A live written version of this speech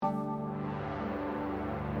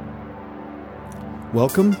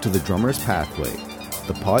Welcome to The Drummer's Pathway,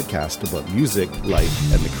 the podcast about music,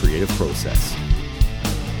 life, and the creative process.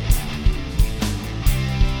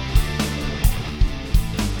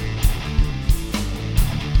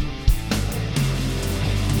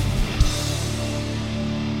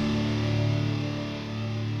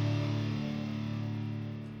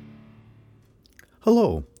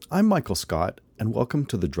 Hello, I'm Michael Scott, and welcome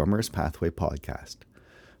to the Drummer's Pathway podcast.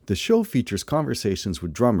 The show features conversations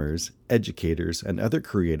with drummers, educators, and other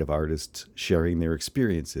creative artists sharing their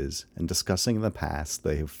experiences and discussing the paths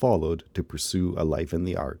they have followed to pursue a life in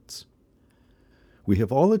the arts. We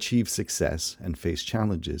have all achieved success and faced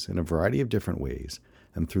challenges in a variety of different ways,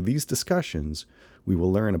 and through these discussions, we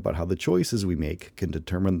will learn about how the choices we make can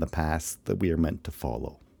determine the paths that we are meant to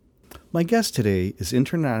follow. My guest today is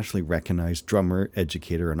internationally recognized drummer,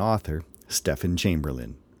 educator, and author, Stephane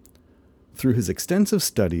Chamberland. Through his extensive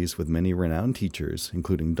studies with many renowned teachers,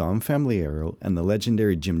 including Dom Familiero and the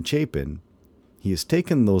legendary Jim Chapin, he has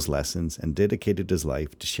taken those lessons and dedicated his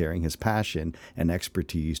life to sharing his passion and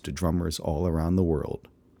expertise to drummers all around the world.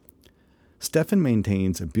 Stephane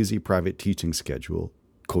maintains a busy private teaching schedule,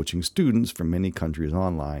 coaching students from many countries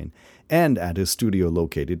online, and at his studio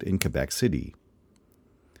located in Quebec City.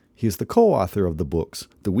 He is the co-author of the books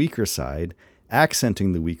The Weaker Side,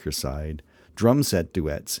 Accenting the Weaker Side, Drum Set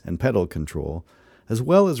Duets, and Pedal Control, as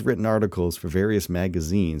well as written articles for various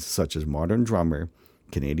magazines such as Modern Drummer,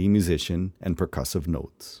 Canadian Musician, and Percussive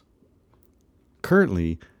Notes.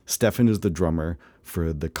 Currently, Stephane is the drummer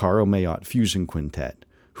for the Carl Mayotte Fusion Quintet,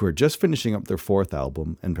 who are just finishing up their fourth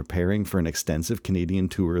album and preparing for an extensive Canadian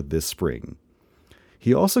tour this spring.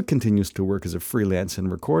 He also continues to work as a freelance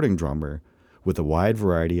and recording drummer with a wide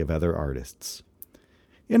variety of other artists.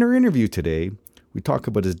 In our interview today, we talk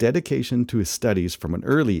about his dedication to his studies from an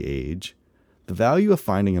early age, the value of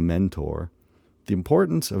finding a mentor, the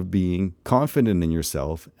importance of being confident in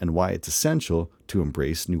yourself, and why it's essential to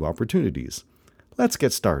embrace new opportunities. Let's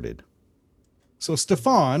get started. So,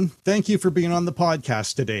 Stephane, thank you for being on the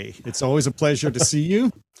podcast today. It's always a pleasure to see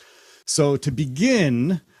you. So, to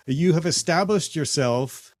begin, you have established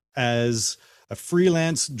yourself as a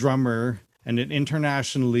freelance drummer and an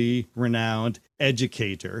internationally renowned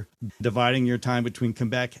educator, dividing your time between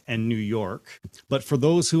Quebec and New York. But for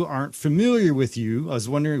those who aren't familiar with you, I was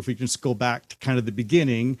wondering if we can just go back to kind of the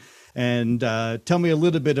beginning and tell me a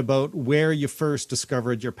little bit about where you first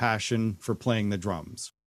discovered your passion for playing the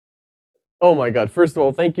drums. Oh my God. First of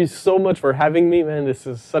all, thank you so much for having me, man. This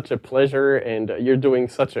is such a pleasure, and you're doing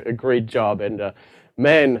such a great job. And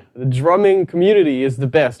man, the drumming community is the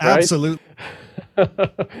best, right? Absolutely.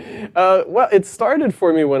 Well, it started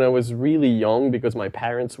for me when I was really young because my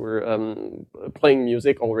parents were playing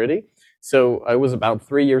music already. So I was about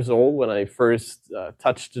 3 years old when I first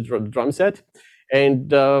touched the drum set.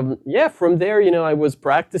 And from there, I was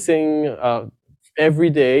practicing every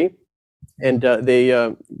day. And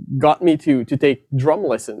they got me to take drum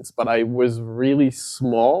lessons, but I was really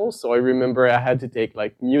small. So I remember I had to take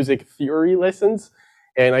like music theory lessons,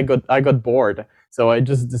 and I got bored. So I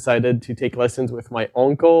just decided to take lessons with my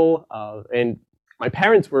uncle, and my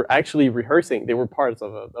parents were actually rehearsing. They were parts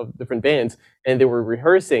of different bands, and they were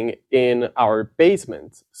rehearsing in our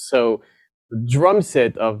basement. So the drum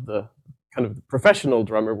set of the kind of professional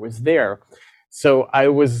drummer was there. So I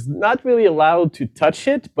was not really allowed to touch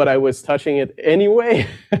it, but I was touching it anyway.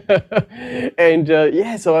 And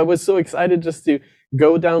so I was so excited just to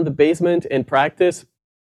go down the basement and practice.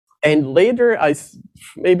 And later,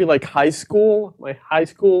 maybe like my high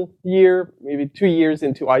school year, maybe 2 years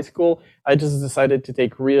into high school, I just decided to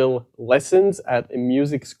take real lessons at a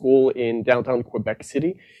music school in downtown Quebec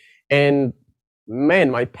City. And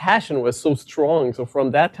man, my passion was so strong. So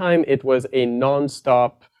from that time, it was a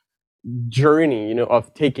nonstop journey,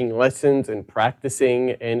 of taking lessons and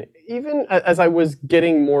practicing. And even as I was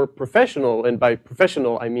getting more professional, and by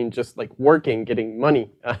professional, I mean just like working, getting money,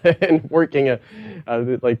 and working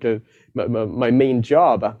my main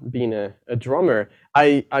job, being a drummer,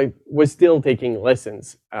 I was still taking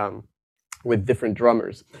lessons with different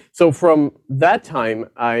drummers. So from that time,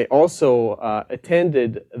 I also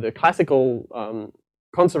attended the classical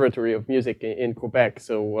Conservatory of Music in Quebec.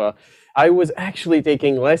 So I was actually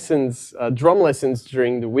taking lessons, drum lessons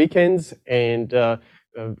during the weekends, and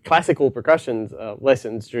classical percussion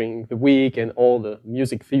lessons during the week, and all the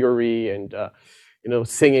music theory and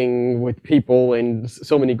singing with people and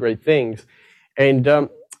so many great things. And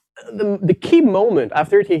the key moment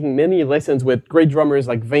after taking many lessons with great drummers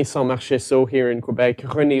like Vincent Marchessault here in Quebec,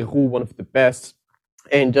 René Roux, one of the best,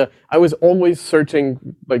 and I was always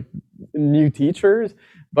searching like new teachers,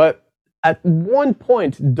 but at one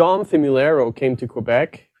point, Dom Familiero came to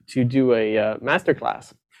Quebec to do a master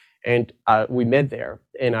class, and we met there,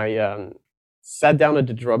 and I sat down at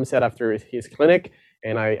the drum set after his clinic,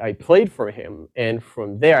 and I played for him. And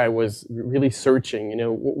from there, I was really searching,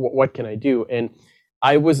 what can I do? And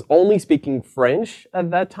I was only speaking French at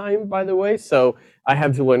that time, by the way, so I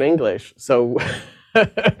had to learn English. So,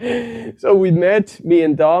 so we met, me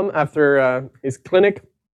and Dom, after his clinic,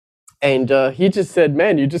 and he just said,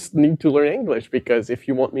 "Man, you just need to learn English, because if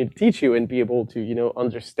you want me to teach you and be able to,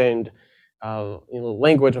 understand,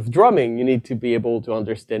 language of drumming, you need to be able to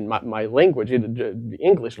understand my language, the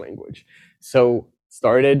English language." So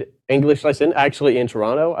started English lesson actually in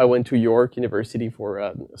Toronto. I went to York University for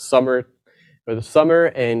the summer,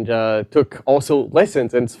 and took also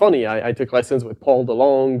lessons. And it's funny, I took lessons with Paul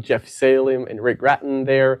DeLong, Jeff Salem, and Rick Ratton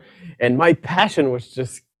there, and my passion was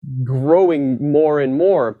just growing more and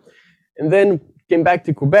more. And then came back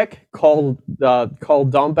to Quebec, called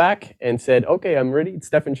Dom back and said, "Okay, I'm ready. It's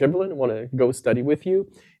Stephane Chamberland. I want to go study with you."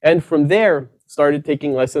 And from there, started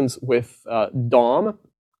taking lessons with Dom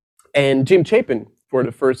and Jim Chapin for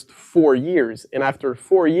the first 4 years. And after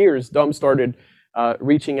 4 years, Dom started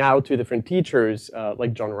reaching out to different teachers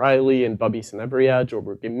like John Riley and Bobby Sanabria, Joe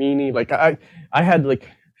Bergamini. Like I had like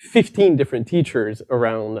 15 different teachers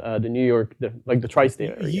around the New York, the tri-state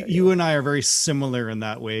area. You and I are very similar in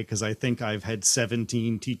that way, because I think I've had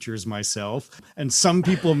 17 teachers myself. And some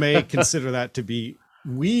people may consider that to be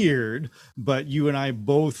weird, but you and I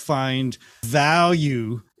both find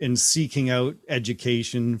value in seeking out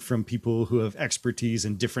education from people who have expertise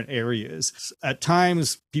in different areas. At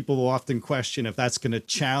times, people will often question if that's going to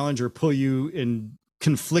challenge or pull you in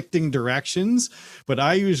conflicting directions. But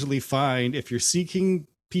I usually find if you're seeking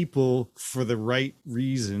people for the right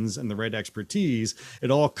reasons and the right expertise, it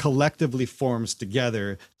all collectively forms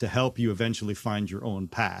together to help you eventually find your own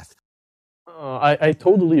path. I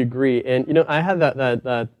totally agree. And, I had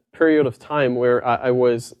that period of time where I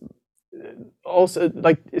was also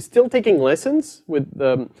still taking lessons with,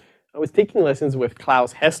 I was taking lessons with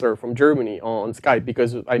Klaus Hessler from Germany on Skype,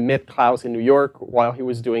 because I met Klaus in New York while he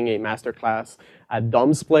was doing a master class at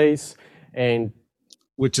Dom's place. And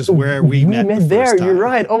which is where we met the there. First time. You're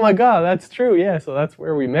right. Oh my God, that's true. Yeah, so that's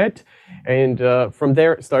where we met, and from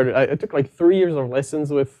there it started. I took like 3 years of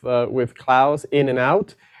lessons with Klaus in and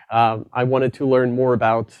out. I wanted to learn more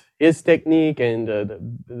about his technique and the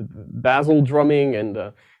Basel drumming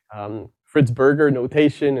and Fritz Berger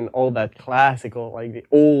notation and all that classical, like the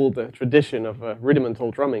old tradition of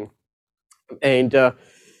rudimental drumming. And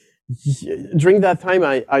during that time,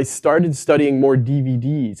 I started studying more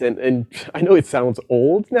DVDs, and I know it sounds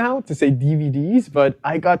old now to say DVDs, but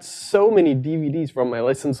I got so many DVDs from my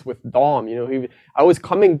lessons with Dom. I was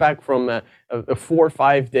coming back from a 4 or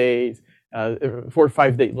 5 days, 4 or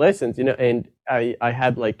 5 day lessons, and I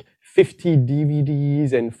had like 50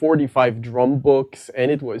 DVDs and 45 drum books, and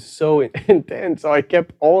it was so intense. So I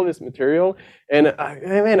kept all this material, and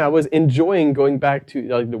I was enjoying going back to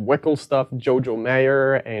the Weckel stuff, Jojo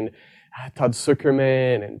Mayer and Todd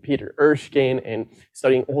Zuckerman and Peter Erskine, and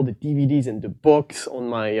studying all the DVDs and the books on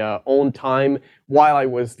my own time while I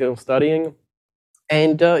was still studying.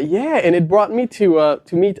 And and it brought me to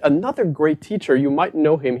meet another great teacher. You might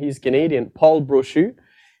know him. He's Canadian, Paul Brochu,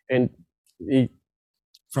 and he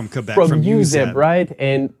from Quebec, from UZEB, right?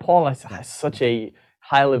 And Paul has such a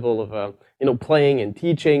high level of playing and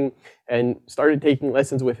teaching, and started taking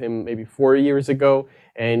lessons with him maybe 4 years ago.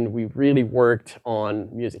 And we really worked on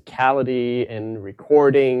musicality and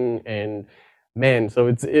recording, and man, so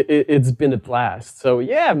it's been a blast. So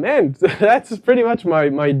yeah, man, that's pretty much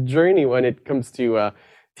my journey when it comes to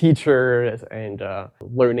teachers and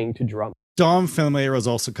learning to drum. Dom Fenmayer is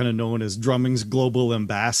also kind of known as drumming's global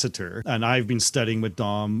ambassador, and I've been studying with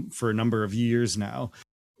Dom for a number of years now.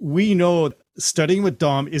 We know studying with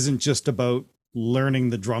Dom isn't just about learning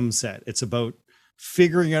the drum set. It's about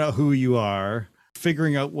figuring out who you are,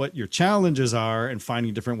 figuring out what your challenges are, and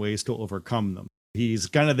finding different ways to overcome them. He's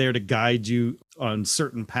kind of there to guide you on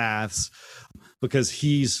certain paths because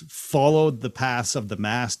he's followed the paths of the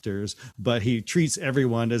masters, but he treats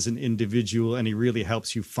everyone as an individual, and he really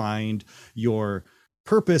helps you find your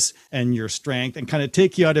purpose and your strength and kind of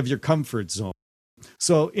take you out of your comfort zone.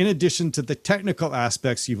 So in addition to the technical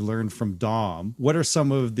aspects you've learned from Dom, what are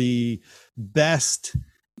some of the best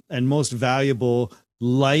and most valuable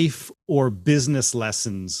life or business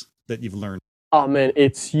lessons that you've learned? Oh man,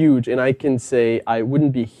 it's huge. And I can say I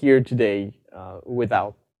wouldn't be here today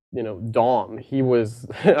without, Dom. He was,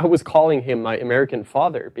 I was calling him my American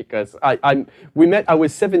father because we met, I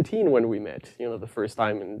was 17 when we met, the first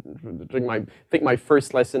time. And I think my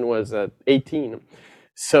first lesson was at 18.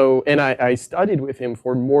 So, and I studied with him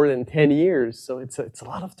for more than 10 years. So it's a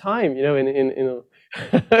lot of time, you know, in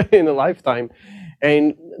a, in a lifetime.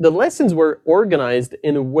 And the lessons were organized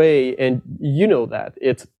in a way, and you know that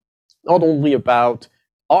it's not only about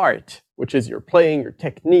art, which is your playing, your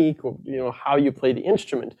technique, or, you know, how you play the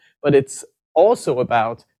instrument, but it's also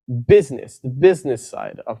about business, the business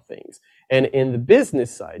side of things. And in the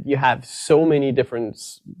business side, you have so many different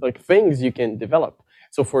like things you can develop.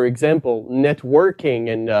 So for example,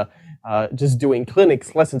 networking and just doing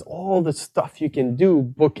clinics, lessons, all the stuff you can do,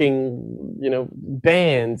 booking, you know,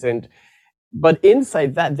 bands. But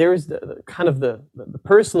inside that, there's the kind of the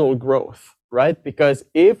personal growth, right? Because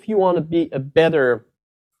if you want to be a better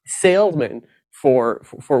salesman for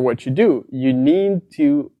what you do, you need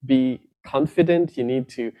to be confident, you need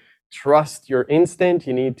to trust your instinct,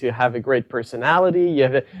 you need to have a great personality, you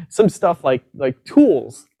have some stuff like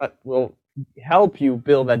tools that will help you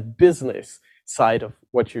build that business side of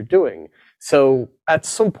what you're doing. So at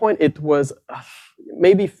some point it was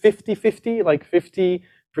maybe 50-50, like 50%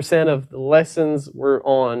 of the lessons were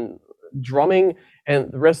on drumming, and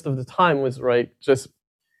the rest of the time was just,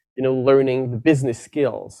 you know, learning the business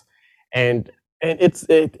skills. And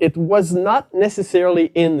it was not necessarily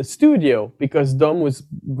in the studio, because Dom was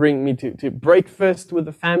bringing me to breakfast with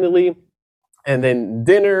the family and then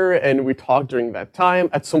dinner, and we talked during that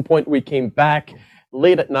time. At some point we came back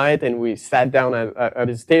late at night and we sat down at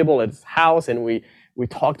his table at his house, and we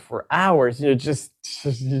talked for hours, you know, just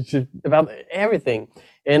about everything.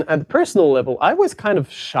 And at the personal level, I was kind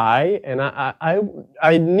of shy, and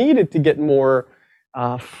I needed to get more,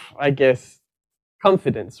 I guess,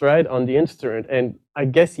 confidence, right, on the instrument. And I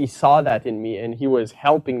guess he saw that in me, and he was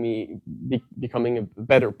helping me becoming a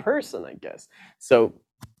better person, I guess. So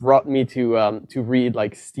brought me to read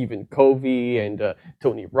like Stephen Covey and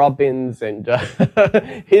Tony Robbins and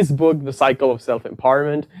his book, The Cycle of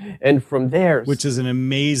Self-Empowerment. And from there... Which is an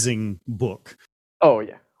amazing book. Oh,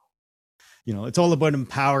 yeah. You know, it's all about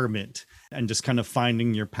empowerment and just kind of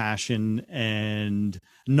finding your passion and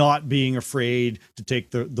not being afraid to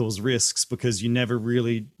take those risks, because you never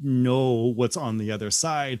really know what's on the other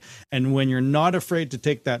side. And when you're not afraid to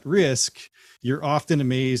take that risk, you're often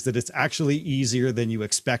amazed that it's actually easier than you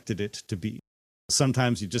expected it to be.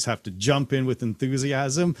 Sometimes you just have to jump in with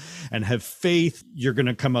enthusiasm and have faith you're going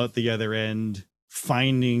to come out the other end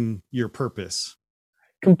finding your purpose.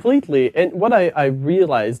 Completely. And what I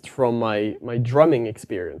realized from my drumming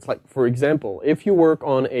experience, like, for example, if you work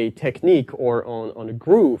on a technique or on a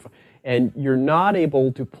groove and you're not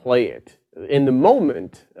able to play it in the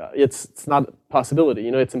moment, it's not a possibility,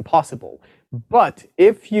 you know, it's impossible. But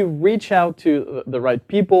if you reach out to the right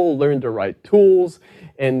people, learn the right tools,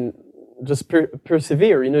 and just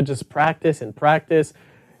persevere, you know, just practice and practice,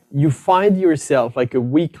 you find yourself like a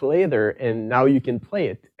week later, and now you can play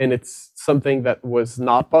it. And it's something that was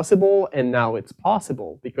not possible, and now it's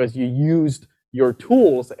possible because you used your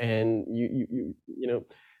tools and you know,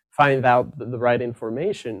 find out the right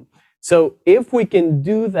information. So if we can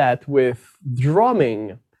do that with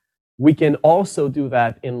drumming, we can also do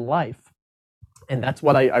that in life. And that's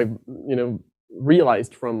what I you know,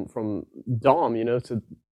 realized from Dom, you know. So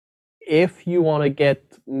if you want to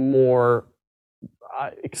get more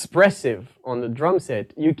expressive on the drum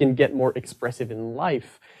set, you can get more expressive in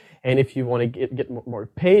life. And if you want to get more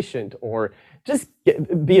patient, or just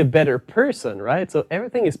be a better person, right? So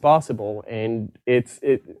everything is possible, and it's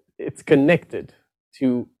connected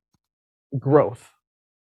to growth.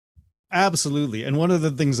 Absolutely. And one of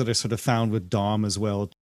the things that I sort of found with Dom as well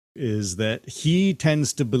is that he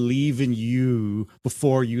tends to believe in you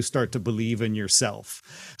before you start to believe in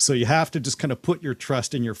yourself. So you have to just kind of put your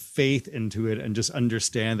trust and your faith into it and just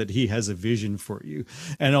understand that he has a vision for you.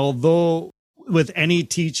 And although with any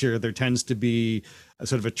teacher, there tends to be a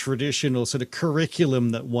sort of a traditional sort of curriculum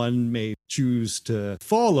that one may choose to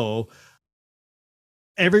follow,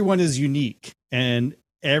 everyone is unique, and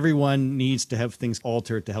everyone needs to have things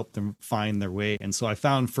altered to help them find their way. And so I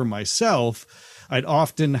found for myself, I'd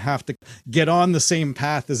often have to get on the same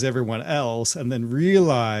path as everyone else and then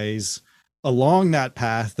realize along that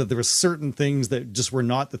path that there were certain things that just were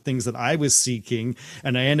not the things that I was seeking.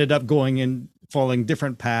 And I ended up going and following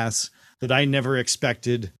different paths that I never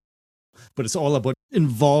expected. But it's all about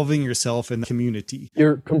involving yourself in the community.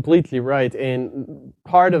 You're completely right. And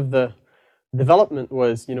part of the development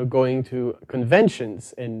was, you know, going to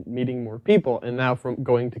conventions and meeting more people. And now from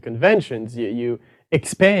going to conventions, you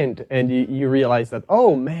expand and you realize that,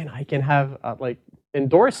 oh man, I can have like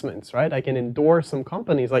endorsements, right? I can endorse some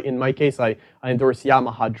companies. Like in my case, I endorse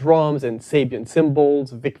Yamaha drums and Sabian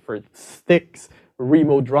cymbals, Vickford sticks,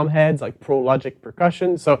 remote drum heads, like Pro Logic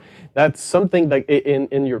percussion. So that's something like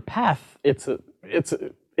in your path.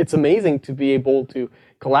 It's amazing to be able to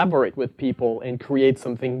collaborate with people and create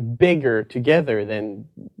something bigger together than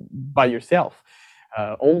by yourself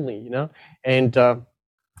only, you know. And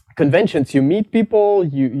conventions, you meet people,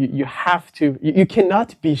 you have to, you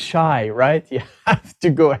cannot be shy, right? You have to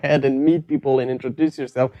go ahead and meet people and introduce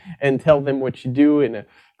yourself and tell them what you do in a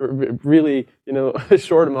really, you know, a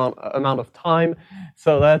short amount of time.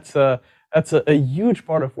 So that's a huge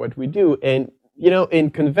part of what we do. And you know, in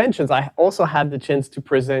conventions, I also had the chance to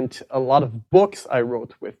present a lot of books I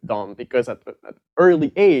wrote with Dom, because at an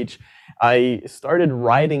early age, I started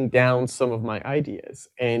writing down some of my ideas.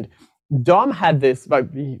 And Dom had this, but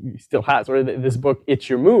he still has, or this book, It's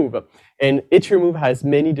Your Move. And It's Your Move has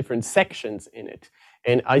many different sections in it.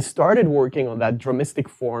 And I started working on that drumistic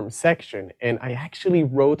form section, and I actually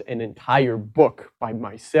wrote an entire book by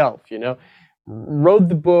myself, you know, wrote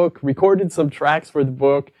the book, recorded some tracks for the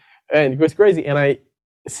book, and it was crazy. And I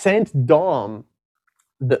sent Dom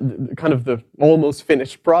the kind of the almost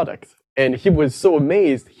finished product. And he was so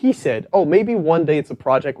amazed. He said, oh, maybe one day it's a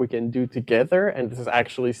project we can do together. And this is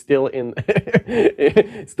actually still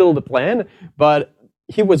still the plan. But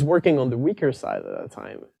he was working on the weaker side at that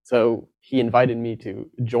time. So he invited me to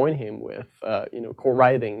join him with,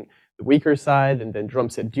 co-writing the weaker side, and then drum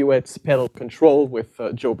set duets, pedal control with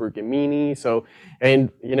Joe Bergamini. So,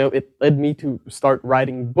 and, you know, it led me to start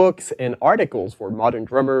writing books and articles for Modern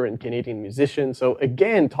Drummer and Canadian Musician. So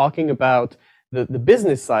again, talking about the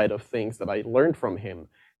business side of things that I learned from him,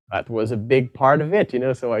 that was a big part of it, you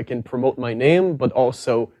know, so I can promote my name, but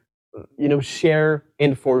also, you know, share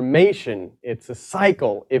information. It's a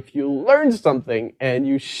cycle. If you learn something and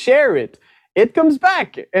you share it, it comes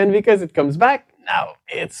back. And because it comes back, now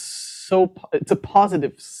it's a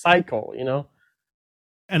positive cycle, you know.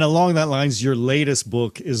 And along that lines, your latest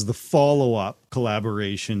book is the follow-up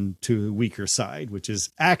collaboration to Weaker Side, which is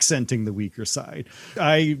accenting the weaker side.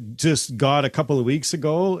 I just got a couple of weeks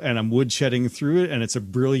ago, and I'm woodshedding through it, and it's a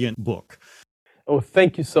brilliant book. Oh,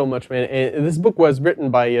 thank you so much, man. And this book was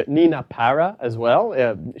written by Nina Para as well.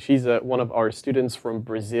 She's one of our students from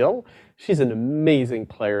Brazil. She's an amazing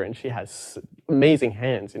player, and she has amazing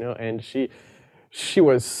hands, you know, and she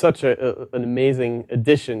was such an amazing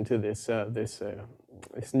addition to this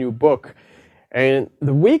new book. And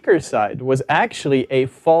the weaker side was actually a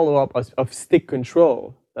follow-up of Stick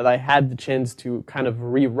Control that I had the chance to kind of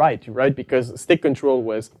rewrite, right? Because Stick Control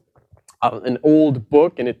was an old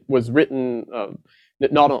book, and it was written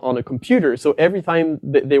not on a computer. So every time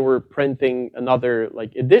they were printing another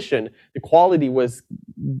like edition, the quality was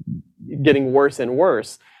getting worse and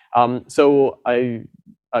worse. So I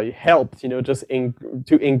helped, you know, just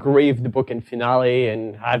to engrave the book in Finale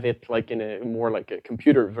and have it like in a more like a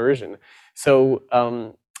computer version.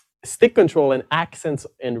 So Stick Control and Accents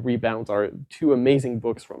and Rebounds are two amazing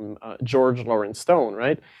books from George Lawrence Stone,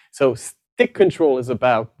 right? So Stick Control is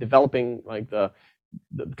about developing like the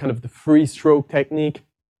kind of the free stroke technique,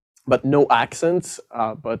 but no accents,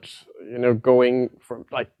 but, you know, going from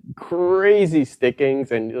like crazy stickings.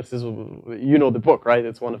 And this is, you know, the book, right?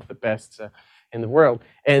 It's one of the best in the world.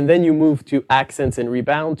 And then you move to Accents and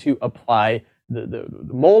Rebound to apply the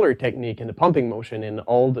molar technique and the pumping motion and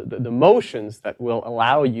all the motions that will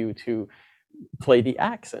allow you to play the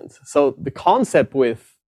accents. So the concept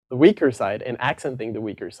with the weaker side and accenting the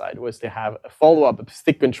weaker side was to have a follow-up of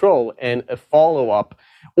Stick Control and a follow-up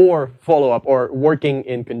or working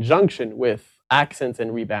in conjunction with Accents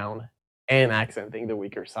and Rebound and accenting the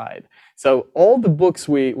weaker side. So all the books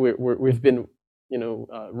we've been, you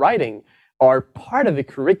know, writing are part of the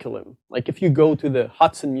curriculum. Like if you go to the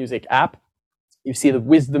Hudson Music app, you see the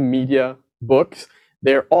Wisdom Media books.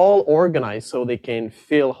 They're all organized so they can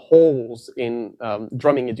fill holes in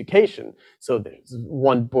drumming education. So there's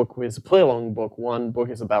one book is a play-along book, one book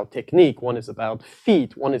is about technique, one is about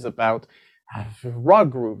feet, one is about rock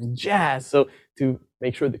grooves, jazz. So to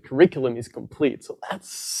make sure the curriculum is complete. So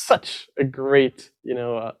that's such a great, you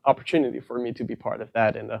know, opportunity for me to be part of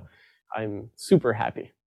that, and I'm super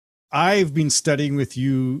happy. I've been studying with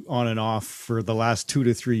you on and off for the last 2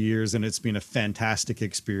 to 3 years, and it's been a fantastic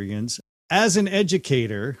experience. As an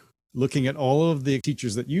educator, looking at all of the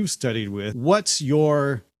teachers that you've studied with, what's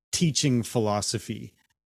your teaching philosophy?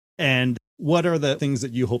 And what are the things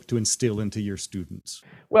that you hope to instill into your students?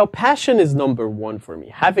 Well, passion is number one for me.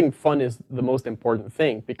 Having fun is the most important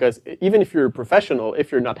thing, because even if you're a professional, if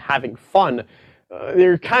you're not having fun,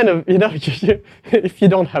 you're kind of, you know, if you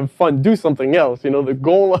don't have fun, do something else. You know, the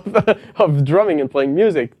goal of drumming and playing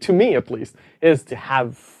music, to me at least, is to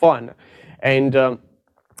have fun. And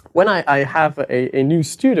when I have a new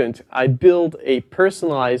student, I build a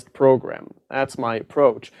personalized program. That's my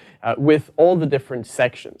approach with all the different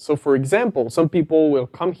sections. So, for example, some people will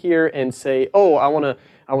come here and say, "Oh, I want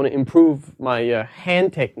to improve my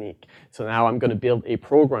hand technique." So now I'm going to build a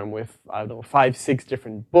program with, I don't know, 5, 6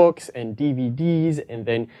 different books and DVDs. And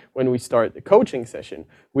then when we start the coaching session,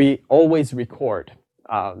 we always record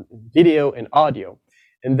video and audio,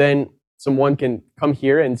 and then someone can come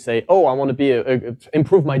here and say, "Oh, I want to be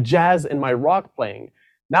improve my jazz and my rock playing."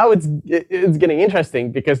 Now it's getting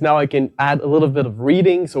interesting because now I can add a little bit of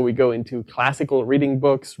reading. So we go into classical reading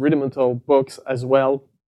books, rudimental books as well.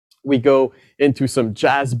 We go into some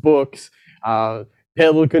jazz books,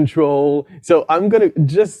 pedal control. So I'm gonna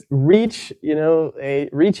just reach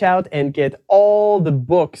out and get all the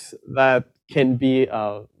books that can be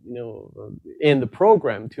in the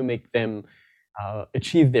program to make them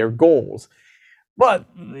achieve their goals. But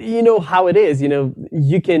you know how it is,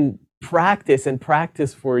 you can practice and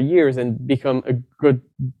practice for years and become a good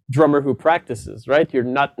drummer who practices, right? You're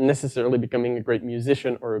not necessarily becoming a great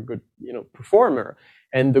musician or a good, performer.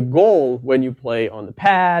 And the goal when you play on the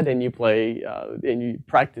pad and you play and you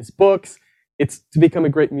practice books, it's to become a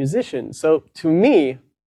great musician. So to me,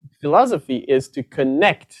 philosophy is to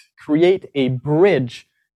create a bridge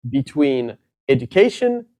between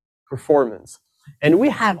education, performance. And we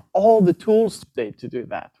have all the tools today to do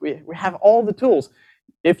that. We have all the tools.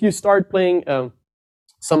 If you start playing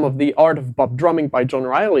some of the Art of Bop Drumming by John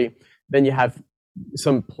Riley, then you have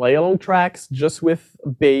some play-along tracks just with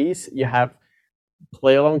bass. You have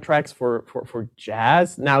play-along tracks for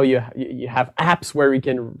jazz. Now you have apps where you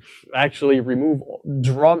can actually remove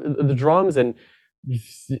the drums and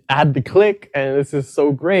add the click, and this is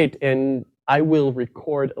so great. And I will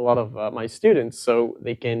record a lot of my students so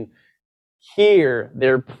they can hear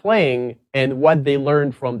their playing and what they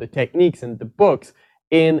learned from the techniques and the books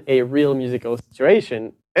in a real musical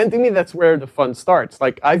situation. And to me, that's where the fun starts.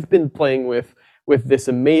 Like, I've been playing with this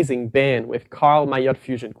amazing band, with Carl Mayotte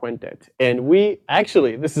Fusion Quintet. And we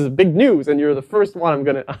actually, this is big news, and you're the first one I'm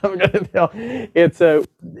gonna tell.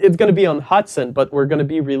 It's gonna be on Hudson, but we're gonna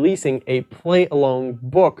be releasing a play-along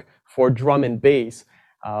book for drum and bass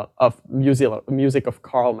of music of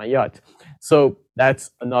Carl Mayotte. So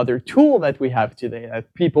that's another tool that we have today,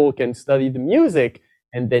 that people can study the music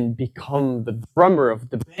and then become the drummer of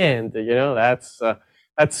the band.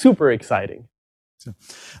 That's super exciting. So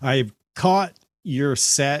I've caught your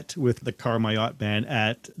set with the Carl Mayotte band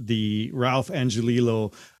at the Ralph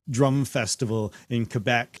Angelillo Drum Festival in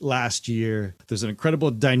Quebec last year. There's an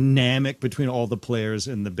incredible dynamic between all the players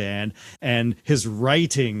in the band, and his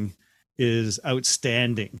writing is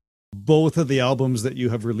outstanding. Both of the albums that you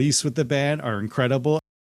have released with the band are incredible.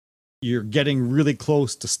 You're getting really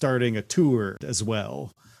close to starting a tour as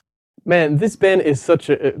well. Man, this band is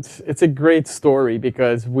it's a great story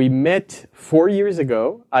because we met 4 years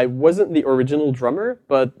ago. I wasn't the original drummer,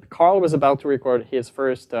 but Carl was about to record his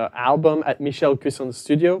first album at Michel Cusson's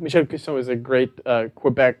studio. Michel Cusson is a great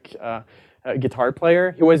Quebec guitar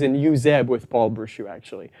player. He was in UZEB with Paul Brochu,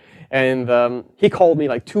 actually. And he called me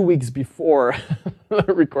like 2 weeks before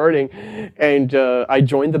the recording, and I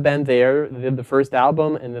joined the band there, did the first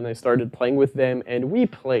album, and then I started playing with them, and we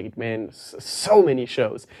played, man, so many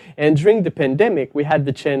shows. And during the pandemic, we had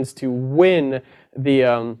the chance to win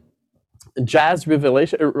the Jazz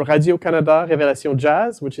Revelation, Radio Canada Révélation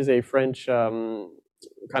Jazz, which is a French kind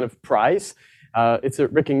of prize. It's a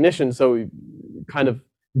recognition, so kind of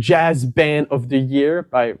Jazz Band of the Year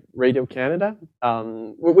by Radio Canada,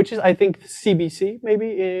 which is, I think, CBC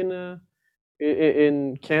maybe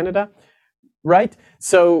in Canada, right?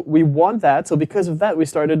 So we won that. So because of that, we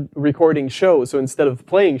started recording shows. So instead of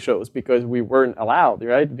playing shows, because we weren't allowed,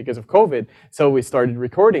 right, because of COVID, so we started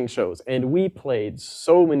recording shows, and we played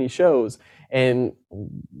so many shows. And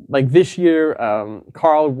like this year,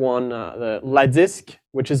 Carl won the La Disque,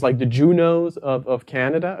 which is like the Junos of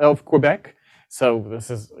Canada, of Quebec. So this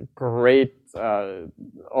is a great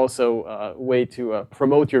also way to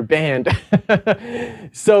promote your band.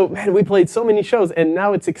 So, man, we played so many shows, and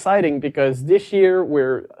now it's exciting because this year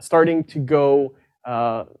we're starting to go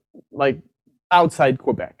like outside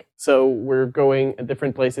Quebec. So we're going at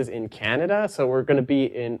different places in Canada. So we're going to be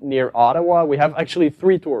near Ottawa. We have actually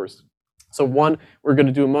 3 tours. So one, we're going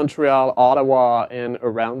to do Montreal, Ottawa, and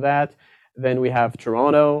around that. Then we have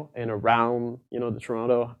Toronto and around, the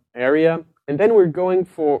Toronto area. And then we're going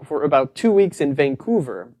for about 2 weeks in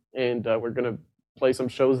Vancouver, and we're going to play some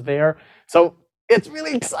shows there. So it's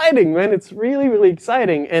really exciting, man. It's really, really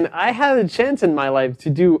exciting. And I had a chance in my life to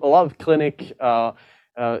do a lot of clinic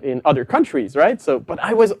in other countries, right? So, but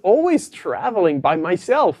I was always traveling by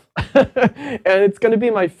myself, and it's going to be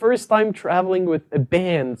my first time traveling with a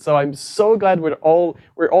band. So I'm so glad we're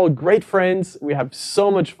all great friends. We have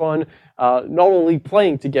so much fun, not only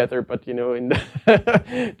playing together, but in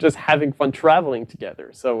just having fun traveling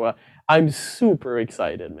together. So I'm super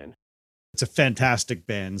excited, man. It's a fantastic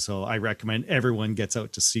band, so I recommend everyone gets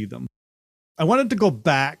out to see them. I wanted to go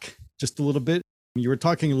back just a little bit. You were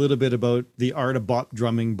talking a little bit about The Art of Bop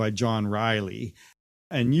Drumming by John Riley.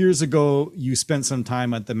 And years ago, you spent some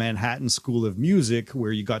time at the Manhattan School of Music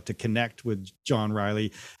where you got to connect with John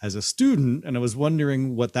Riley as a student. And I was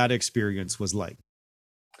wondering what that experience was like.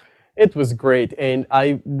 It was great. And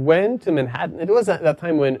I went to Manhattan. It was at that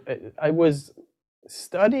time when I was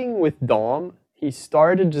studying with Dom. He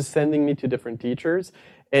started just sending me to different teachers.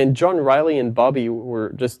 And John Riley and Bobby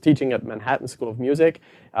were just teaching at Manhattan School of Music.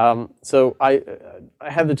 So I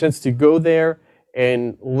had the chance to go there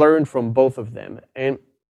and learn from both of them. And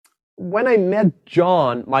when I met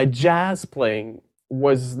John, my jazz playing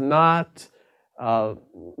was not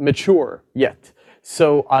mature yet.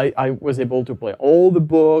 So I was able to play all the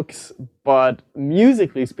books, but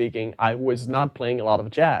musically speaking, I was not playing a lot of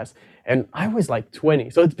jazz. And I was like 20,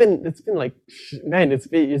 so it's been like, man, it's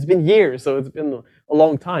been years, so it's been a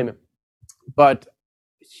long time. But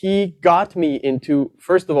he got me into,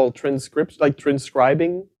 first of all,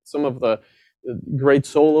 transcribing some of the great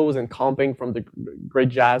solos and comping from the great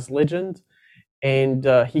jazz legend. And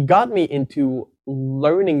he got me into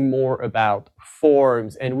learning more about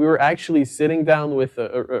forms. And we were actually sitting down with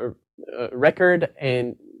a record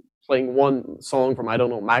and playing one song from, I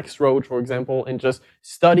don't know, Max Roach, for example, and just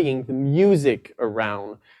studying the music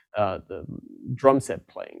around the drum set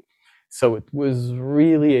playing. So it was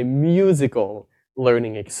really a musical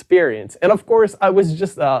learning experience. And of course, I was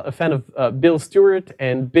just a fan of Bill Stewart,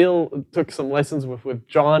 and Bill took some lessons with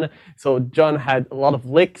John. So John had a lot of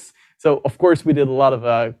licks. So of course, we did a lot of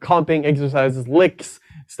comping exercises, licks,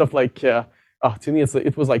 stuff like, to me,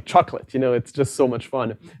 it was like chocolate, it's just so much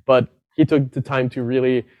fun. But he took the time to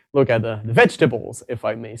really look at the vegetables, if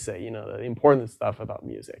I may say, the important stuff about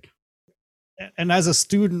music. And as a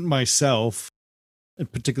student myself,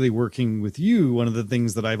 and particularly working with you, one of the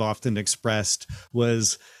things that I've often expressed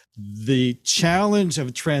was the challenge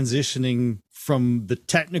of transitioning from the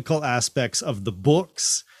technical aspects of the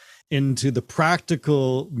books into the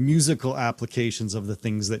practical musical applications of the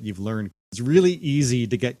things that you've learned. It's really easy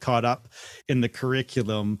to get caught up in the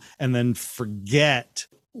curriculum and then forget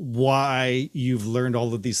why you've learned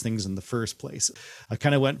all of these things in the first place. I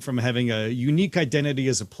kind of went from having a unique identity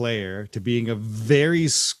as a player to being a very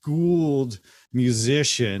schooled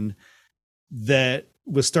musician that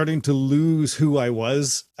was starting to lose who I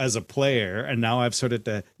was as a player. And now I've started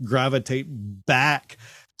to gravitate back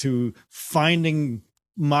to finding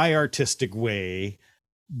my artistic way,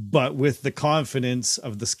 but with the confidence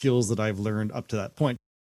of the skills that I've learned up to that point.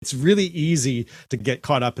 It's really easy to get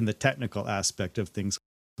caught up in the technical aspect of things.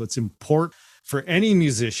 So it's important for any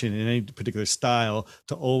musician in any particular style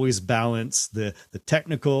to always balance the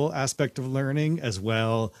technical aspect of learning as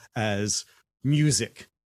well as music.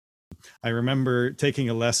 I remember taking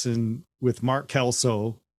a lesson with Mark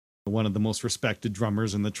Kelso, one of the most respected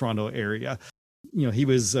drummers in the Toronto area. He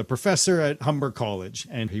was a professor at Humber College,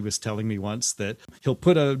 and he was telling me once that he'll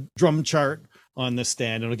put a drum chart on the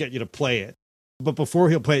stand and he'll get you to play it. But before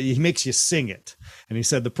he'll play it, he makes you sing it. And he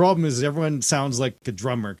said, the problem is everyone sounds like a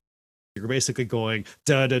drummer. You're basically going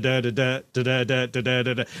da da da da da da da da da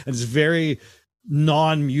da da, and it's very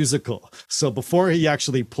non-musical. So before he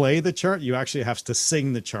actually play the chart, you actually have to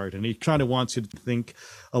sing the chart. And he kind of wants you to think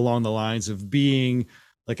along the lines of being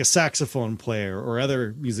like a saxophone player or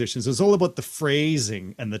other musicians. It's all about the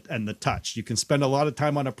phrasing and the touch. You can spend a lot of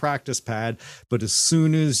time on a practice pad, but as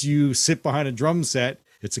soon as you sit behind a drum set,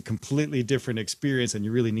 it's a completely different experience, and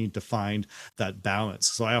you really need to find that balance.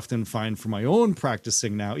 So I often find for my own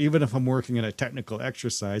practicing now, even if I'm working in a technical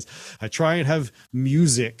exercise, I try and have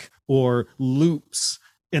music or loops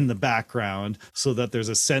in the background so that there's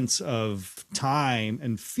a sense of time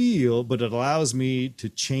and feel, but it allows me to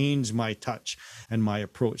change my touch and my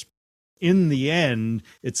approach. In the end,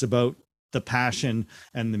 it's about the passion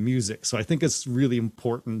and the music. So I think it's really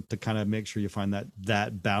important to kind of make sure you find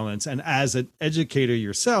that balance. And as an educator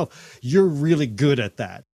yourself, you're really good at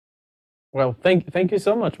that. Well, thank you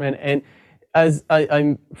so much, man. And as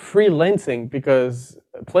I'm freelancing, because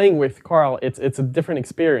playing with Carl, it's a different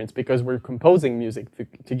experience because we're composing music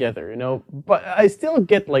together, But I still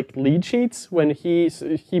get like lead sheets when he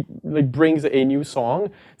like brings a new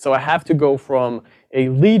song. So I have to go from a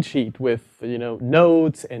lead sheet with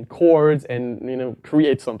notes and chords and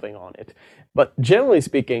create something on it. But generally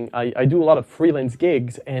speaking, I do a lot of freelance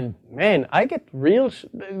gigs, and man, I get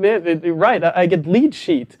I get lead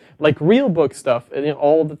sheet, like real book stuff,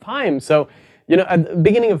 all the time. So, at the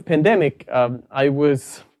beginning of pandemic, I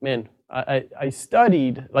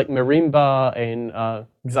studied like marimba and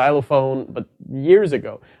xylophone, but years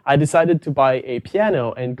ago. I decided to buy a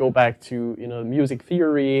piano and go back to, music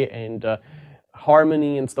theory and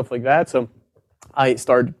harmony and stuff like that. So I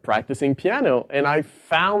started practicing piano, and I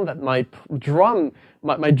found that my drum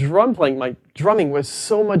playing, my drumming was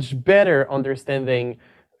so much better understanding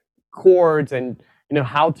chords and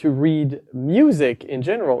how to read music in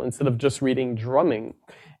general instead of just reading drumming.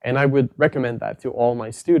 And I would recommend that to all my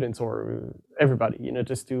students or everybody,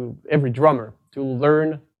 just to every drummer, to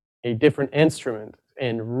learn a different instrument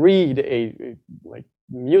and read like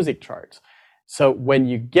music charts. So when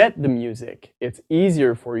you get the music, it's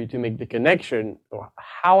easier for you to make the connection.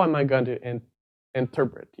 How am I going to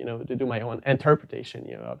interpret, to do my own interpretation,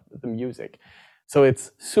 of the music. So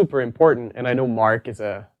it's super important. And I know Mark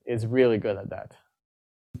is really good at that.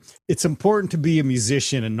 It's important to be a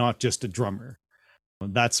musician and not just a drummer.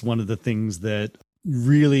 That's one of the things that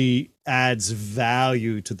really adds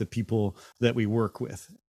value to the people that we work with.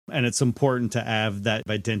 And it's important to have that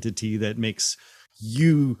identity that makes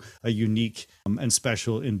you a unique and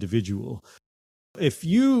special individual. If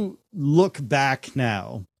you look back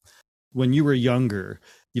now, when you were younger,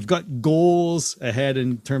 you've got goals ahead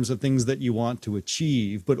in terms of things that you want to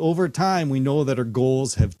achieve, but over time, we know that our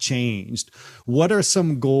goals have changed. What are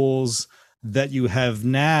some goals that you have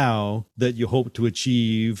now that you hope to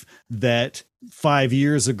achieve that 5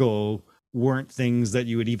 years ago weren't things that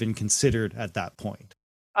you had even considered at that point?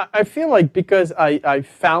 I feel like because I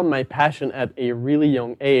found my passion at a really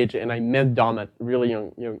young age, and I met Dom at really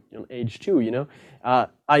young age too,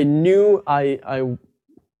 I knew I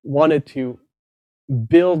wanted to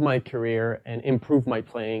build my career and improve my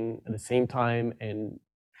playing at the same time, and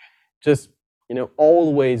just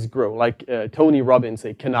always grow. Like Tony Robbins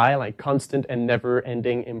say, like constant and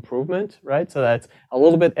never-ending improvement, right? So that's a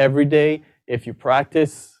little bit every day. If you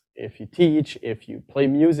practice, if you teach, if you play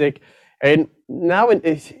music. And now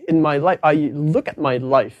in my life, I look at my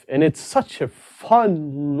life, and it's such a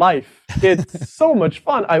fun life. It's so much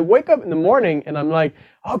fun. I wake up in the morning, and I'm like,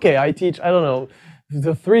 okay, I teach, I don't know,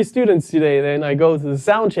 the 3 students today. Then I go to the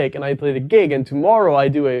sound check, and I play the gig. And tomorrow I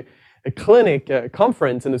do a clinic, a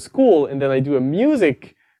conference in a school, and then I do a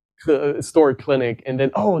music store clinic. And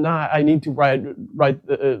then, now I need to write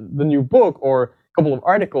the new book or a couple of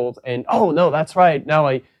articles. And no, that's right. Now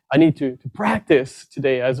I need to practice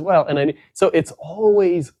today as well. And so it's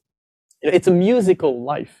always, it's a musical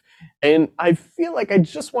life. And I feel like I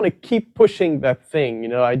just want to keep pushing that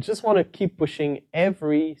thing. I just want to keep pushing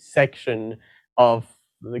every section of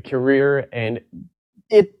the career, and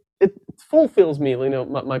it fulfills me,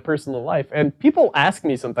 my personal life. And people ask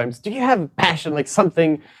me sometimes, do you have passion, like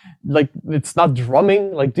something like it's not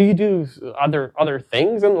drumming? Like, do you do other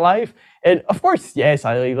things in life? And of course, yes,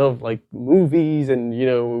 I love like movies and,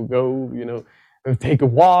 go, take a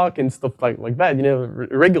walk and stuff like that,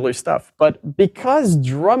 regular stuff. But because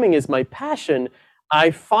drumming is my passion,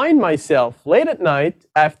 I find myself late at night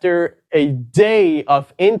after a day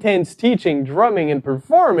of intense teaching, drumming, and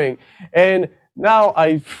performing. And now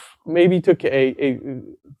I maybe took a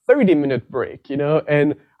 30-minute break,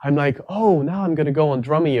 and I'm like, now I'm going to go on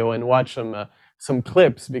Drumeo and watch some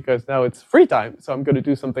clips, because now it's free time. So I'm going to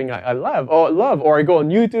do something I love, or I go on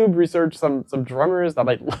YouTube, research some drummers that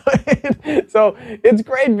I like. So it's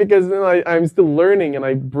great, because then I'm still learning, and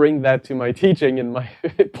I bring that to my teaching and my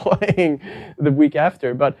playing the week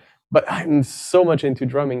after. But I'm so much into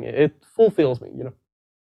drumming. It fulfills me,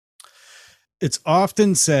 It's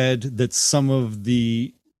often said that some of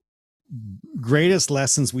the greatest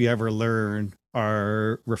lessons we ever learn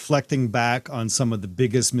are reflecting back on some of the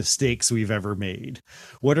biggest mistakes we've ever made.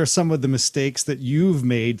 What are some of the mistakes that you've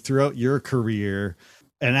made throughout your career,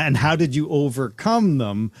 and how did you overcome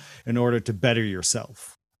them in order to better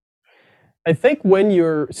yourself? I think when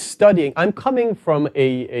you're studying, I'm coming from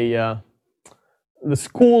the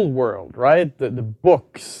school world, right? The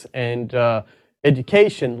books and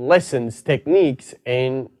education, lessons, techniques,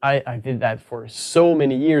 and I did that for so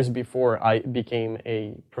many years before I became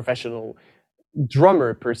a professional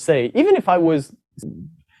drummer per se. Even if I was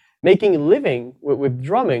making a living with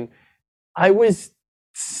drumming, I was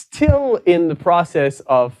still in the process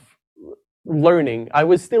of learning. I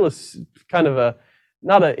was still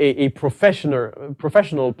not a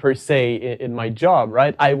professional per se in my job,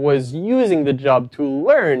 right? I was using the job to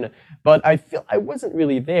learn, but I feel I wasn't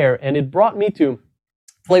really there. And it brought me to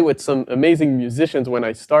play with some amazing musicians when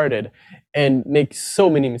I started and make so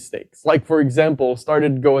many mistakes. Like, for example,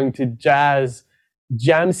 started going to jazz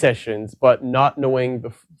jam sessions, but not knowing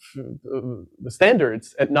the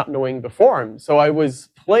standards and not knowing the form. So I was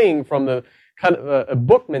playing from the kind of a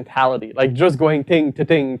book mentality, like just going ting to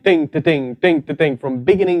ting, ting to ting, ting to ting from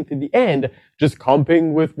beginning to the end, just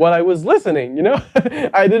comping with what I was listening, you know?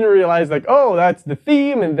 I didn't realize like, oh, that's the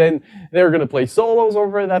theme, and then they're going to play solos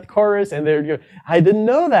over that chorus, and I didn't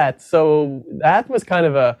know that. So that was kind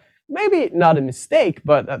of maybe not a mistake,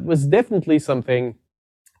 but that was definitely something,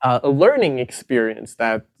 a learning experience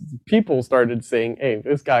that people started saying, hey,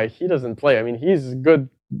 this guy, he doesn't play. I mean, he's a good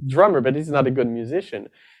drummer, but he's not a good musician.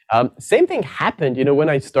 Same thing happened, you know, when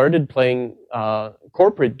I started playing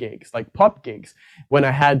corporate gigs, like pop gigs, when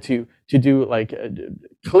I had to do like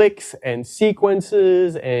clicks and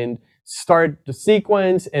sequences and start the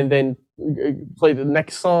sequence and then play the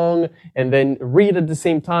next song and then read at the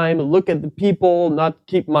same time, look at the people, not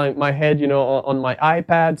keep my head, you know, on my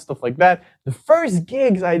iPad, stuff like that. The first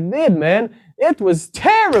gigs I did, man, it was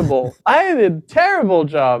terrible. I did a terrible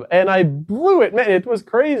job and I blew it, man. It was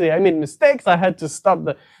crazy. I made mistakes. I had to stop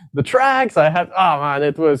the tracks. Oh man,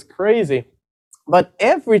 it was crazy. But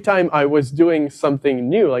every time I was doing something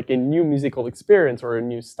new, like a new musical experience or a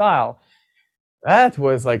new style, that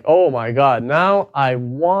was like, oh my God, now I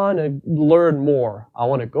want to learn more. I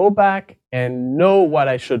want to go back and know what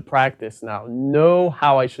I should practice now, know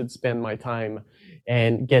how I should spend my time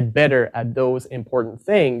and get better at those important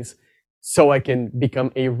things so I can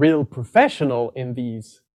become a real professional in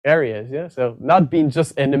these areas. Yeah. So not being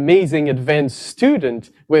just an amazing advanced student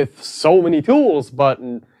with so many tools, but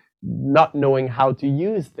not knowing how to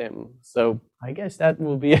use them. So I guess that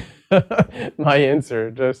will be my answer.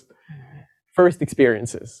 Just first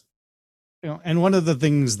experiences. You know, and one of the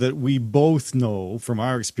things that we both know from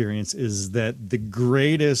our experience is that the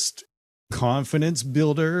greatest confidence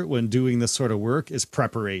builder when doing this sort of work is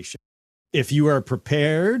preparation. If you are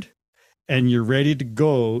prepared and you're ready to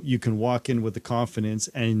go, you can walk in with the confidence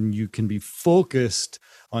and you can be focused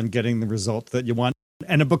on getting the result that you want.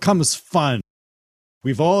 And it becomes fun.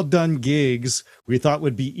 We've all done gigs we thought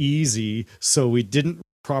would be easy, so we didn't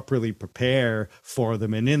properly prepare for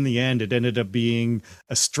them. And in the end, it ended up being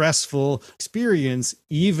a stressful experience,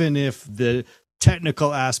 even if the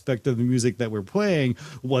technical aspect of the music that we're playing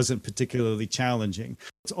wasn't particularly challenging.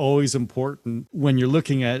 It's always important when you're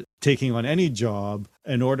looking at taking on any job,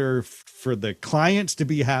 in order for the clients to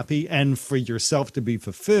be happy and for yourself to be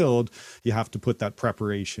fulfilled, you have to put that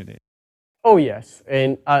preparation in. Oh, yes.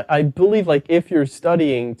 And I believe like if you're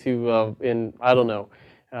studying to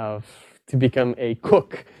become a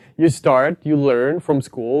cook, you learn from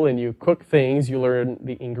school and you cook things, you learn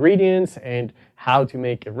the ingredients and how to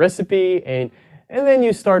make a recipe, and then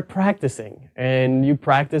you start practicing and you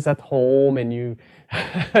practice at home and you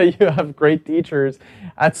you have great teachers.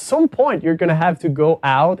 At some point you're going to have to go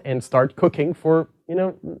out and start cooking for, you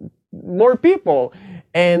know, more people.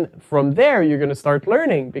 And from there, you're going to start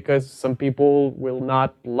learning, because some people will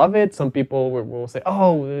not love it. Some people will say,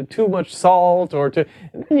 oh, too much salt,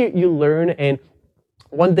 and then you learn. And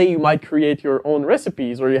one day you might create your own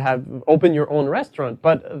recipes, or open your own restaurant.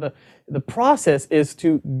 But the process is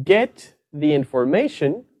to get the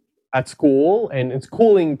information at school, and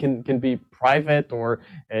schooling can be private or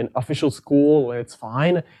an official school, it's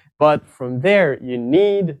fine. But from there, you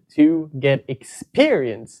need to get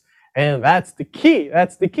experience. And that's the key.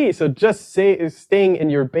 That's the key. So just staying in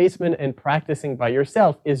your basement and practicing by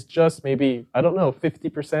yourself is just maybe,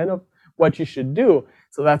 50% of what you should do.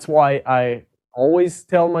 So that's why I always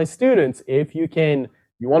tell my students, if you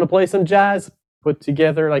want to play some jazz, put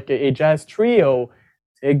together like a jazz trio,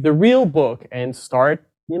 take the real book and start,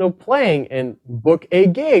 playing, and book a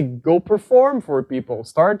gig, go perform for people.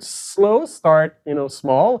 Start slow, start,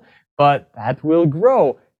 small, but that will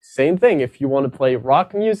grow. Same thing, if you want to play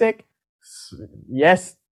rock music,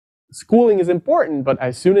 yes, schooling is important, but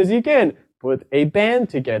as soon as you can, put a band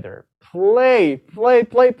together. Play,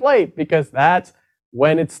 because that's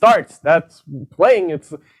when it starts. That's playing,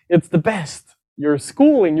 it's the best. Your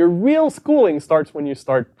real schooling starts when you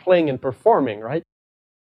start playing and performing, right?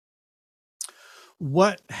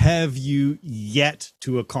 What have you yet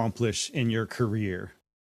to accomplish in your career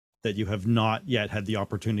that you have not yet had the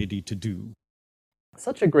opportunity to do?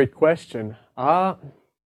 Such a great question. I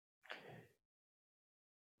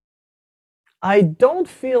don't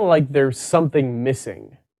feel like there's something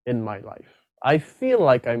missing in my life. I feel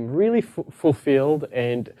like I'm really fulfilled,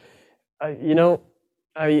 and I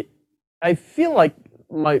feel like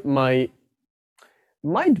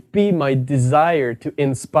might be my desire to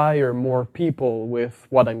inspire more people with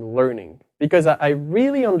what I'm learning. because I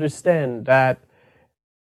really understand that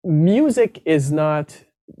music is not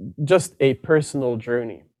just a personal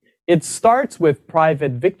journey. It starts with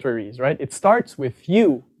private victories, right? It starts with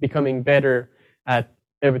you becoming better at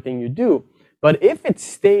everything you do. But if it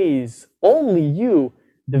stays only you,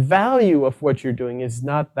 the value of what you're doing is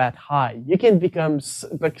not that high. You can become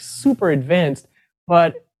like super advanced,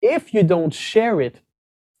 but if you don't share it,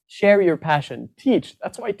 share your passion, teach.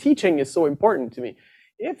 That's why teaching is so important to me.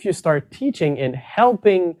 If you start teaching and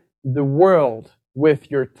helping the world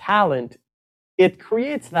with your talent, it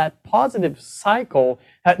creates that positive cycle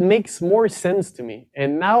that makes more sense to me.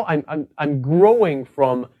 And now I'm growing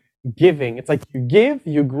from giving. It's like you give,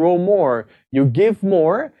 you grow more. You give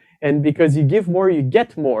more, and because you give more, you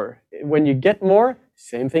get more. When you get more,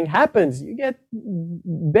 same thing happens. You get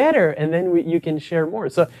better, and then you can share more.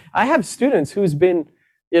 So I have students who's been,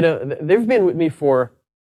 they've been with me for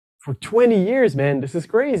 20 years, man. This is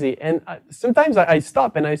crazy. And sometimes I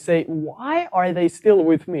stop and I say, why are they still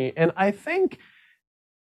with me? And I think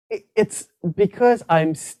it's because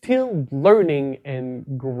I'm still learning and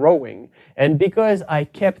growing. And because I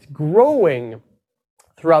kept growing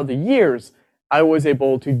throughout the years, I was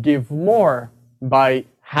able to give more by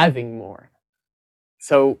having more.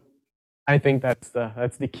 So I think that's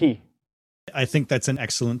the key. I think that's an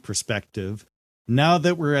excellent perspective. Now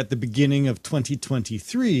that we're at the beginning of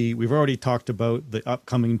 2023, we've already talked about the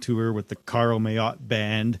upcoming tour with the Carl Mayotte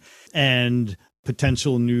Band and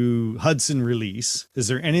potential new Hudson release. Is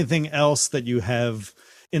there anything else that you have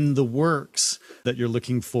in the works that you're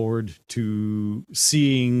looking forward to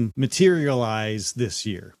seeing materialize this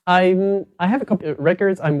year? I have a couple of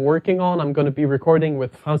records I'm working on. I'm going to be recording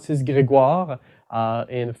with Francis Grégoire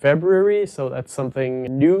in February, so that's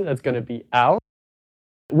something new that's going to be out.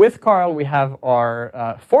 With Carl, we have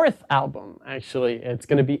our fourth album, actually. It's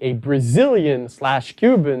going to be a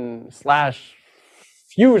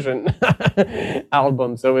Brazilian/Cuban/fusion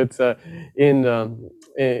album. So it's in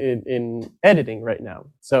editing right now.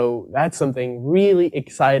 So that's something really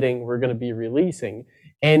exciting we're going to be releasing.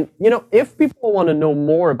 And, if people want to know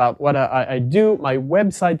more about what I do, my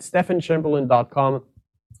website, stephanechamberland.com,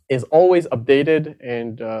 is always updated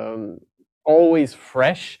and always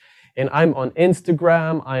fresh. And I'm on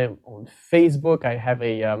Instagram, I am on Facebook, I have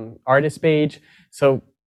a artist page. So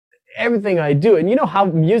everything I do, and you know how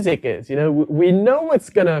music is, we know what's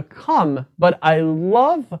gonna come, but I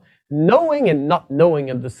love knowing and not knowing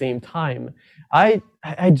at the same time. I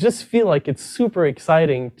just feel like it's super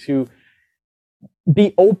exciting to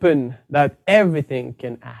be open that everything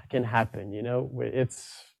can happen,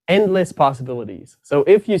 it's endless possibilities. So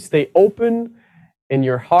if you stay open in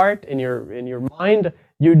your heart, in your mind,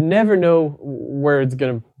 you never know where it's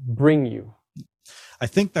going to bring you. I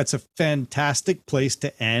think that's a fantastic place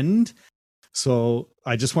to end. So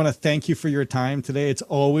I just want to thank you for your time today. It's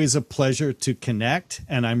always a pleasure to connect,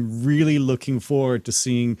 and I'm really looking forward to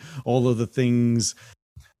seeing all of the things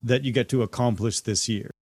that you get to accomplish this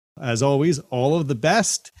year. As always, all of the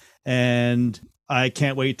best, and I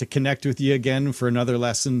can't wait to connect with you again for another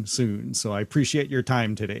lesson soon. So I appreciate your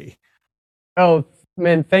time today. Oh,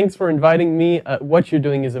 man, thanks for inviting me. What you're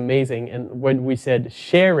doing is amazing. And when we said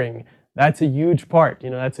sharing, that's a huge part.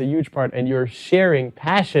 That's a huge part. And you're sharing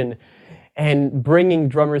passion and bringing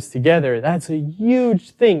drummers together. That's a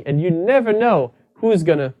huge thing. And you never know who's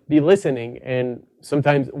going to be listening. And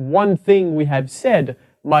sometimes one thing we have said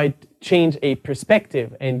might change a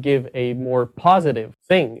perspective and give a more positive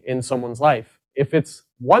thing in someone's life. If it's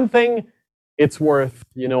one thing, it's worth,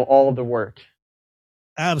 all the work.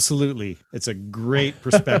 Absolutely. It's a great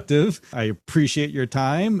perspective. I appreciate your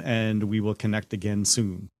time, and we will connect again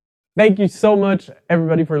soon. Thank you so much,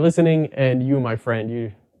 everybody, for listening. And you, my friend,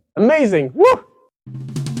 you amazing. Woo!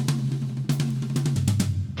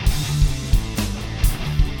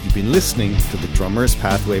 You've been listening to the Drummer's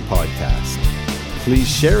Pathway podcast. Please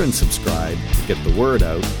share and subscribe to get the word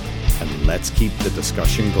out, and let's keep the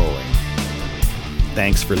discussion going.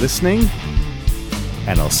 Thanks for listening,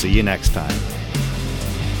 and I'll see you next time.